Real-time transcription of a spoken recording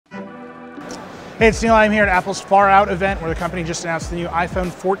Hey, it's Neil. I'm here at Apple's Far Out event where the company just announced the new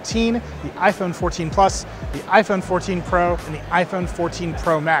iPhone 14, the iPhone 14 Plus, the iPhone 14 Pro, and the iPhone 14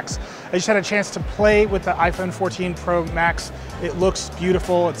 Pro Max. I just had a chance to play with the iPhone 14 Pro Max. It looks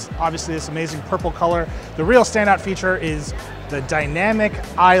beautiful. It's obviously this amazing purple color. The real standout feature is the dynamic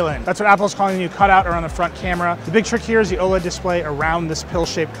island. That's what Apple's calling the new cutout around the front camera. The big trick here is the OLED display around this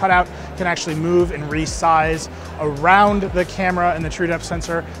pill-shaped cutout can actually move and resize around the camera and the true depth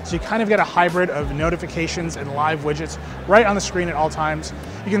sensor. So you kind of get a hybrid of notifications and live widgets right on the screen at all times.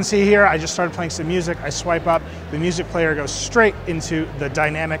 You can see here, I just started playing some music. I swipe up, the music player goes straight into the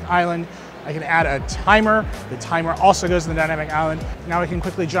dynamic island. I can add a timer. The timer also goes in the dynamic island. Now I can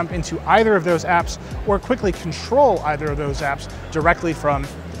quickly jump into either of those apps or quickly control either of those apps directly from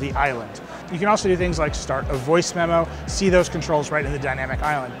the island. You can also do things like start a voice memo, see those controls right in the dynamic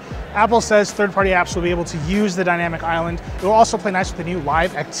island. Apple says third-party apps will be able to use the dynamic island. It will also play nice with the new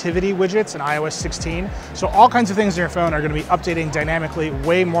live activity widgets in iOS 16. So all kinds of things in your phone are going to be updating dynamically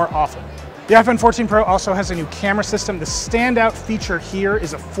way more often. The iPhone 14 Pro also has a new camera system. The standout feature here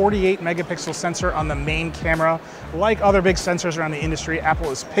is a 48 megapixel sensor on the main camera. Like other big sensors around the industry,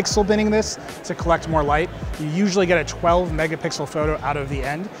 Apple is pixel binning this to collect more light. You usually get a 12 megapixel photo out of the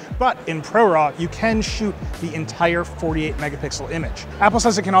end, but in ProRAW, you can shoot the entire 48 megapixel image. Apple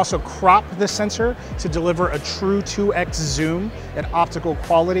says it can also crop this sensor to deliver a true 2x zoom at optical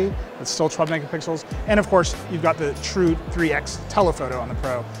quality. It's still 12 megapixels. And of course, you've got the true 3x telephoto on the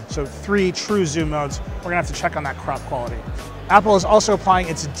Pro. So 3 true zoom modes. We're gonna have to check on that crop quality. Apple is also applying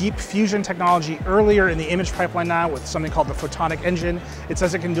its deep fusion technology earlier in the image pipeline now with something called the photonic engine. It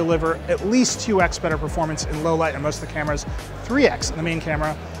says it can deliver at least 2x better performance in low light on most of the cameras, 3x in the main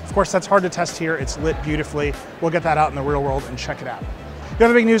camera. Of course, that's hard to test here. It's lit beautifully. We'll get that out in the real world and check it out. The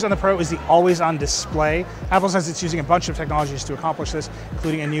other big news on the Pro is the always-on display. Apple says it's using a bunch of technologies to accomplish this,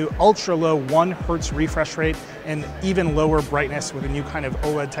 including a new ultra-low 1 Hz refresh rate and even lower brightness with a new kind of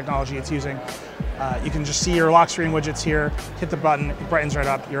OLED technology it's using. You can just see your lock screen widgets here, hit the button, it brightens right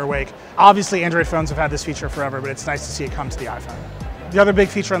up, you're awake. Obviously, Android phones have had this feature forever, but it's nice to see it come to the iPhone. The other big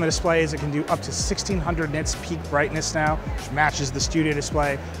feature on the display is it can do up to 1600 nits peak brightness now, which matches the studio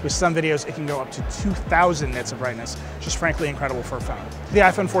display. With some videos, it can go up to 2000 nits of brightness, which is frankly incredible for a phone. The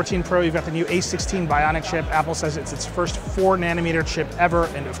iPhone 14 Pro, you've got the new A16 Bionic chip. Apple says it's its first 4nm chip ever,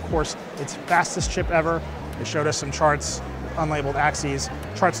 and of course, its fastest chip ever. They showed us some charts, unlabeled axes.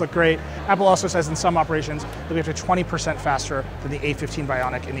 Charts look great. Apple also says in some operations, it'll be up to 20% faster than the A15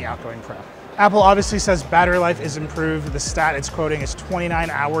 Bionic in the outgoing Pro. Apple obviously says battery life is improved. The stat it's quoting is 29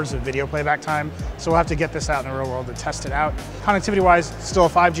 hours of video playback time, so we'll have to get this out in the real world to test it out. Connectivity-wise, still a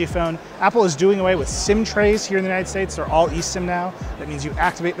 5G phone. Apple is doing away with SIM trays here in the United States. They're all eSIM now. That means you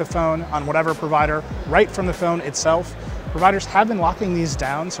activate the phone on whatever provider right from the phone itself. Providers have been locking these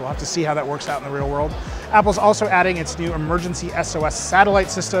down, so we'll have to see how that works out in the real world. Apple's also adding its new emergency SOS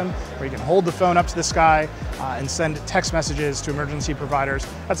satellite system, where you can hold the phone up to the sky and send text messages to emergency providers.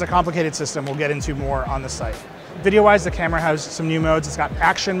 That's a complicated system we'll get into more on the site. Video-wise, the camera has some new modes. It's got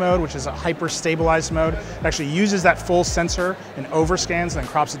action mode, which is a hyper-stabilized mode. It actually uses that full sensor and overscans and then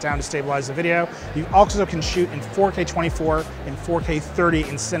crops it down to stabilize the video. You also can shoot in 4K 24 and 4K 30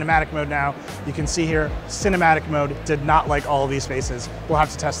 in cinematic mode now. You can see here, cinematic mode did not like all of these faces. We'll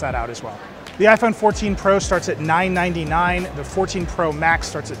have to test that out as well. The iPhone 14 Pro starts at $999. The 14 Pro Max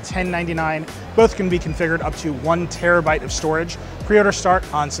starts at $1099. Both can be configured up to 1 terabyte of storage. Pre-orders start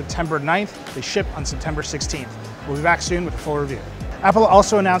on September 9th. They ship on September 16th. We'll be back soon with a full review. Apple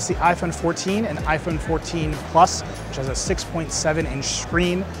also announced the iPhone 14 and iPhone 14 Plus, which has a 6.7-inch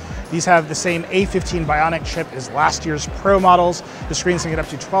screen. These have the same A15 Bionic chip as last year's Pro models. The screens can get up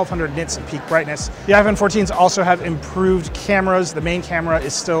to 1200 nits of peak brightness. The iPhone 14s also have improved cameras. The main camera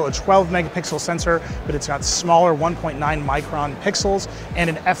is still a 12 megapixel sensor, but it's got smaller 1.9 micron pixels and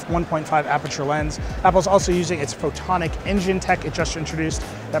an f1.5 aperture lens. Apple's also using its photonic engine tech it just introduced.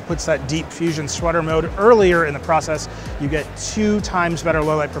 That puts that deep fusion sweater mode earlier in the process. You get 2 times better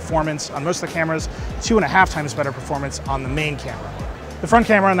low light performance on most of the cameras, 2.5 times better performance on the main camera. The front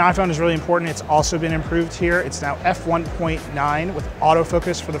camera on the iPhone is really important. It's also been improved here. It's now f1.9 with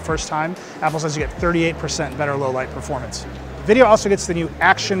autofocus for the first time. Apple says you get 38% better low light performance. Video also gets the new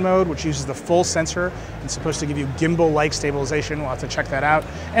action mode, which uses the full sensor. It's supposed to give you gimbal-like stabilization. We'll have to check that out.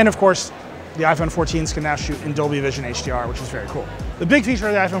 And of course, the iPhone 14s can now shoot in Dolby Vision HDR, which is very cool. The big feature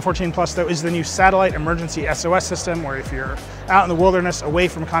of the iPhone 14 Plus though is the new satellite emergency SOS system, where if you're out in the wilderness away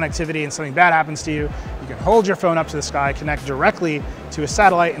from connectivity and something bad happens to you, you can hold your phone up to the sky, connect directly to a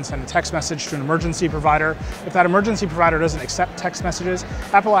satellite and send a text message to an emergency provider. If that emergency provider doesn't accept text messages,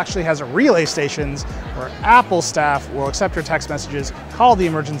 Apple actually has a relay stations where Apple staff will accept your text messages, call the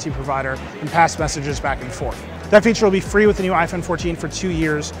emergency provider, and pass messages back and forth. That feature will be free with the new iPhone 14 for 2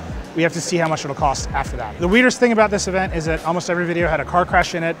 years. We have to see how much it'll cost after that. The weirdest thing about this event is that almost every video had a car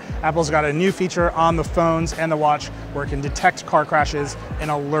crash in it. Apple's got a new feature on the phones and the watch where it can detect car crashes and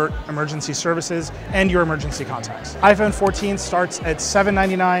alert emergency services and your emergency contacts. iPhone 14 starts at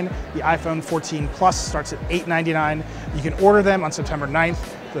 $799. The iPhone 14 Plus starts at $899. You can order them on September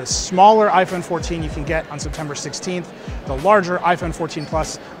 9th. The smaller iPhone 14 you can get on September 16th. The larger iPhone 14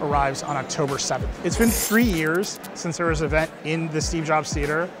 Plus arrives on October 7th. It's been 3 years since there was an event in the Steve Jobs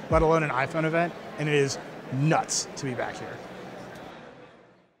Theater, let alone an iPhone event, and it is nuts to be back here.